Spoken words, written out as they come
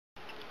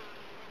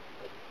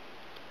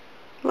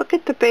Look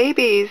at the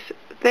babies.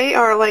 They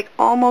are like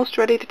almost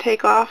ready to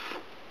take off.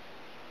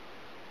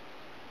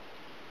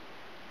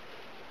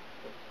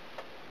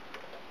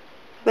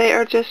 They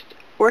are just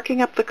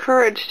working up the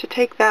courage to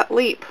take that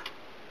leap.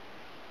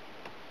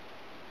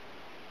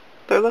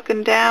 They're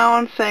looking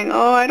down, saying,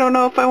 oh, I don't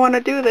know if I want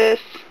to do this.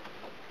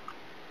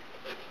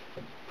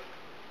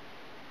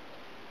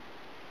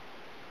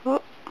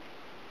 Oh.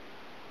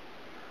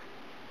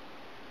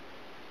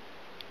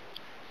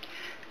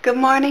 Good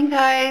morning,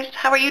 guys.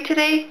 How are you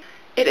today?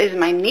 It is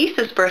my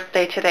niece's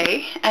birthday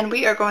today, and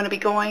we are going to be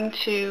going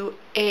to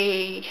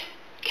a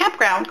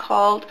campground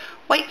called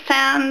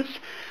Whitesands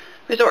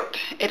Resort.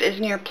 It is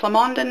near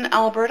Plamondon,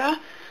 Alberta.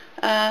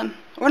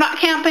 We're not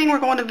camping, we're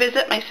going to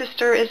visit. My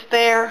sister is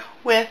there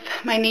with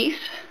my niece,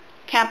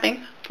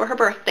 camping for her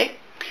birthday.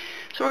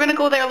 So we're going to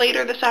go there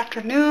later this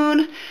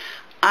afternoon.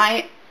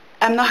 I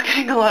am not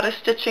getting a lot of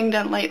stitching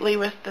done lately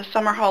with the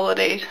summer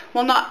holidays.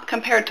 Well, not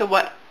compared to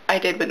what I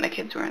did when the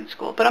kids were in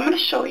school. But I'm going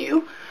to show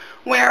you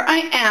where I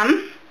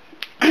am.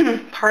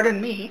 Pardon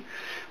me,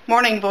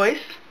 morning voice.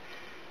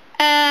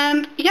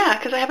 And yeah,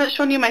 because I haven't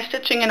shown you my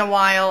stitching in a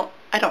while,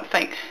 I don't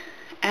think.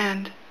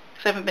 And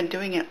because I haven't been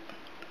doing it.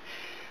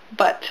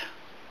 But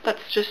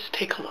let's just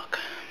take a look.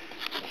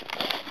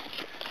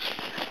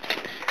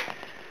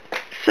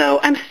 So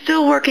I'm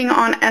still working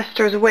on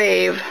Esther's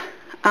wave.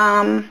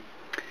 I'm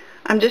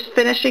just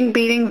finishing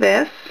beading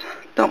this.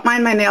 Don't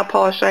mind my nail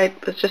polish, I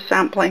was just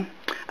sampling.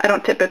 I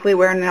don't typically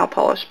wear nail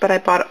polish, but I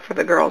bought it for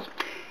the girls.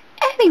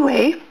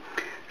 Anyway,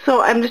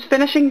 so I'm just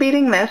finishing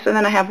beading this, and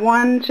then I have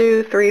 1,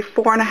 2, 3,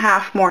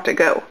 4.5 more to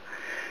go.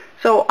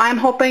 So I'm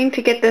hoping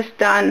to get this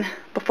done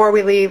before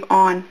we leave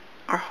on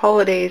our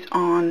holidays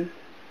on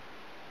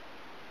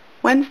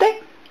Wednesday?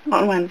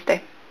 On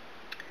Wednesday.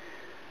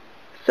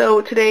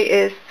 So today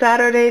is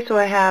Saturday, so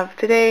I have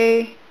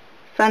today,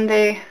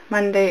 Sunday,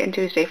 Monday, and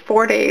Tuesday,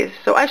 4 days.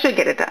 So I should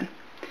get it done.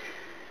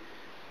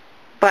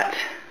 But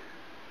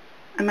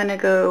I'm going to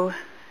go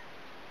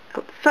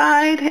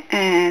outside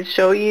and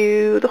show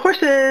you the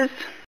horses.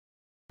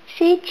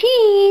 Say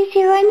cheese,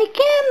 you're on the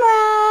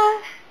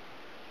camera.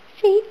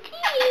 Say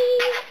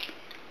cheese.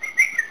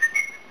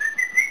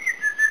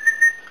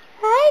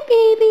 Hi,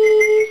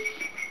 babies.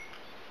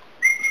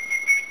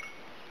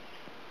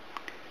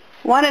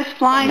 One is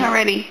flying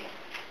already.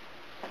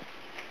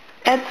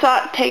 Ed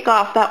saw it take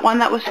off, that one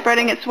that was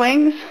spreading its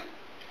wings.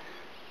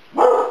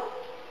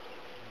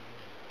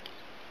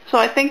 So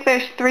I think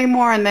there's 3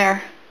 more in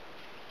there.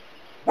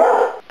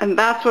 And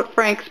that's what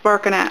Frank's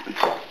barking at.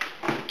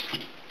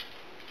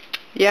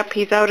 Yep,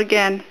 he's out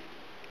again.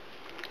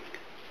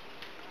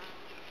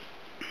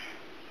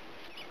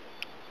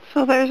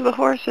 So there's the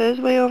horses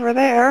way over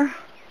there.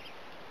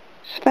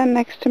 Sven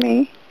next to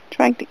me,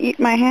 trying to eat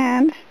my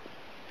hand.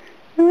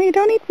 No, you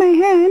don't eat my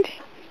hand.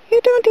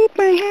 You don't eat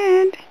my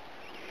hand.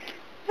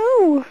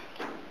 No.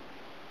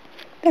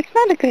 That's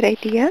not a good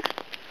idea.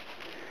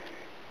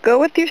 Go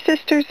with your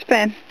sisters,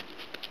 Sven.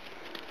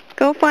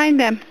 Go find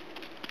them.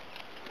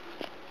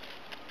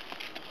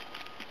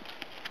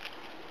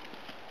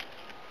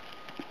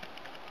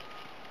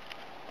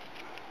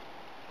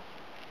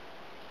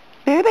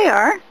 There they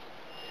are.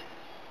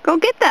 Go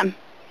get them.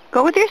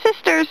 Go with your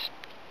sisters.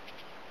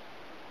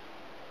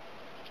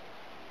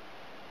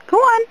 Go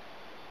on.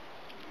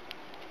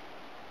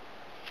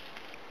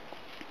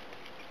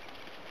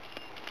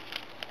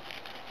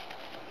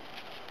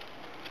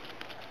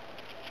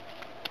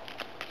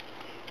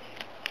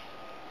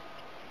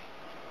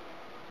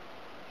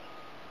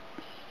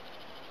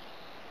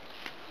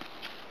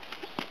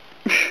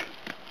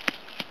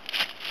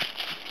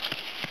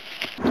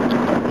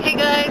 Hey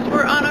guys,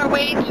 we're on our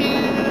way to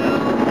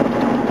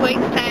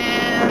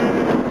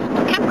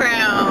Whitesands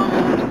Campground.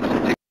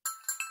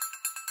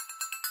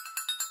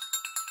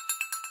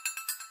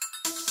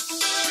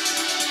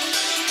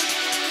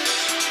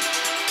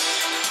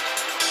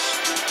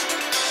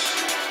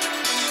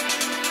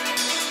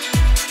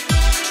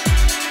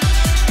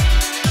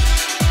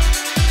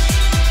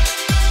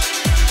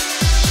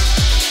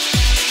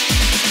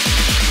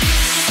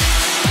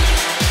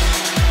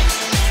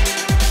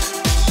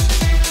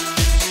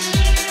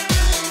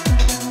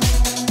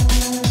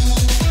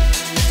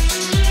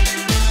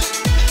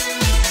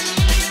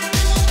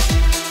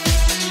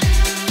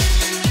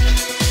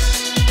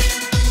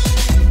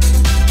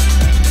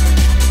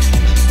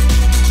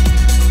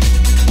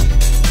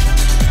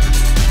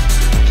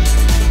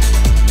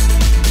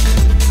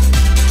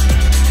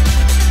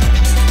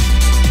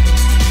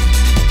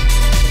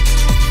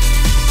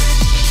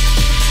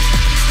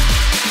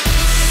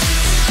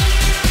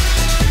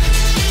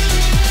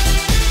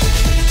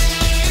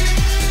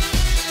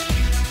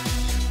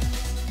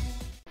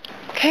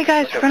 Okay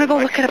guys, we're gonna go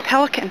look at a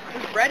pelican.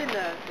 There's bread in the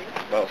thing.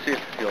 Well, see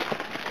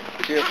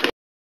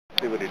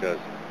what he does.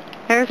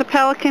 There's a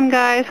pelican,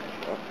 guys.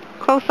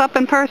 Close up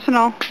and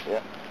personal. Yeah.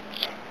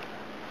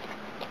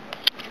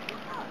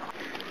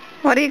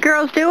 What are you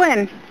girls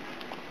doing?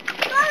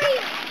 Mommy,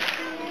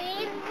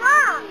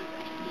 wrong.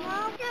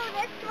 No, do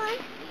this one.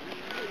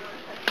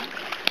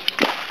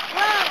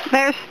 Whoa.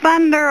 There's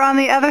thunder on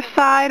the other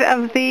side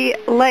of the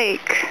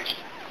lake.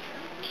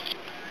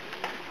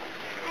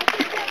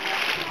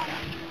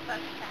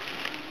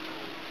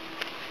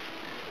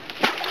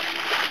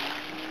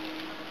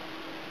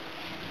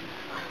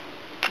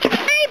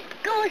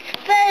 Ghost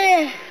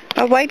feather.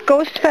 A white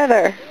ghost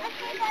feather.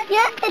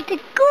 Yeah, it's a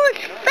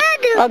goose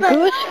feather. A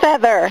goose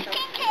feather.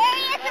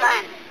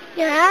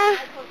 Yeah.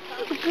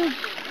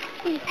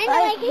 I know,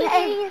 I can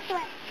carry this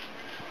one.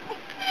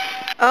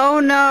 Oh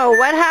no,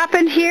 what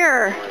happened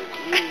here?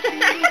 You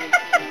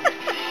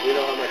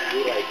know how much we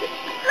like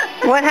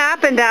it. What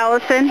happened,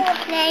 Allison?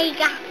 They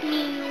got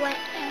me wet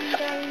and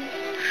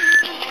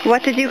dirty.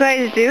 What did you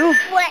guys do?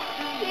 Wet.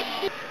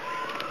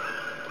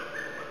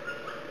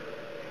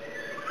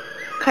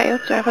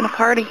 Coyotes are having a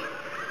party.